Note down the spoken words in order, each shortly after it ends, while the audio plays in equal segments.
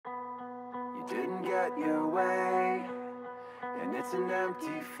didn't get your way, and it's an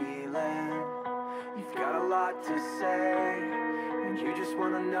empty feeling. You've got a lot to say, and you just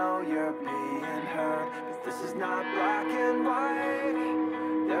wanna know you're being heard. But this is not black and white,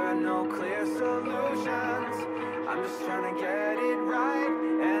 there are no clear solutions. I'm just trying to get it right,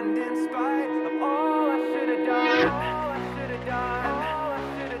 and in spite of all I should've done, all I should've done, all I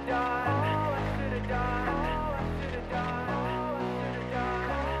should've done, all I should've done, all I should've done, all I should've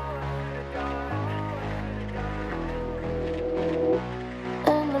done, all I should've done.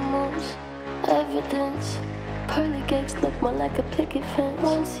 Animals, evidence, pearly gates look more like a picket fence.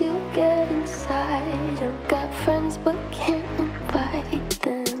 Once you get inside, I've got friends but can't invite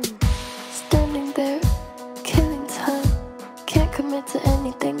them. Standing there, killing time, can't commit to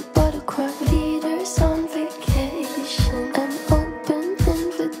anything but a crime. Leaders on vacation, an open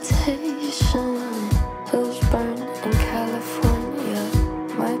invitation. Hills burn in California,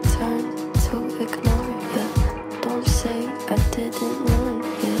 my turn to ignore ya. Don't say I didn't warn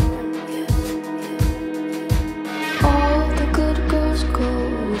ya. All the good girls go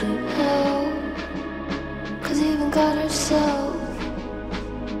to hell, 'cause even God herself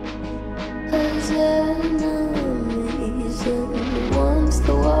has enemies. And once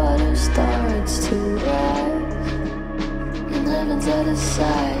the water starts to rise and heaven's out of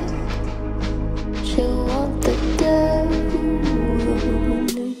sight, she'll want the devil on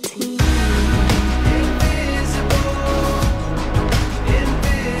her team.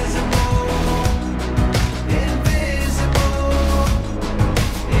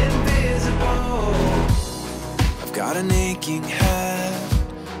 Got an aching head,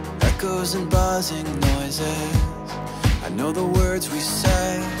 echoes and buzzing noises. I know the words we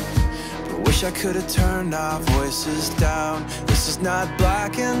say, but wish I could have turned our voices down. This is not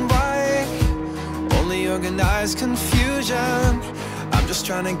black and white, only organized confusion. I'm just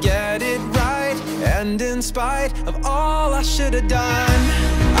trying to get it right, and in spite of all I should have done,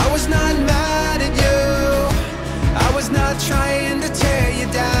 I was not mad at you, I was not trying to tear you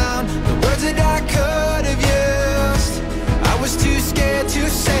down. The words that I could have used, I was too scared to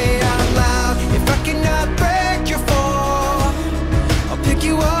say out loud. If I cannot break your fall, I'll pick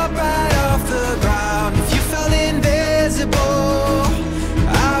you up right off the ground. If you felt invisible,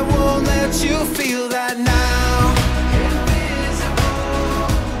 I won't let you feel that now. Invisible,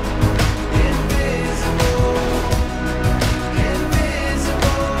 invisible,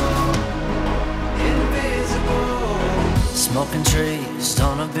 invisible, invisible. Smoking trees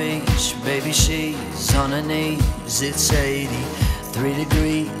on a beach, baby she's on her knees. It's 83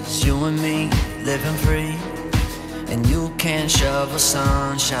 degrees, you and me living free, and you can't shovel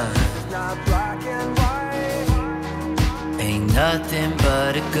sunshine. Not black and white, Ain't nothing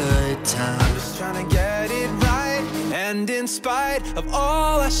but a good time. I'm just trying to get it right, and in spite of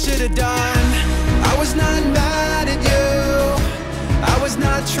all I should have done, I was not mad at you, I was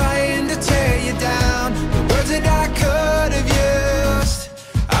not trying to tear you down. The words that I could have used,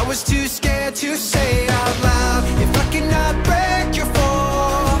 I was too scared to say out loud. If I cannot break your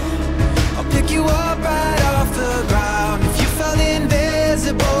fall, I'll pick you up right off the ground. If you felt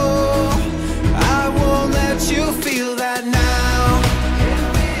invisible, I won't let you feel that now.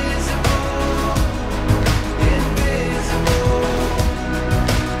 Invisible, invisible,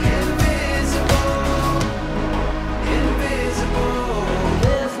 invisible, invisible.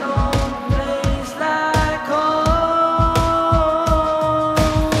 There's no place like home.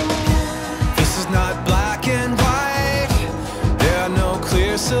 This is not black and white, there are no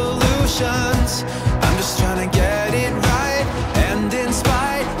clear solutions. I'm just trying to get it right, and in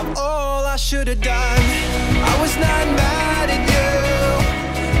spite of all I should have done,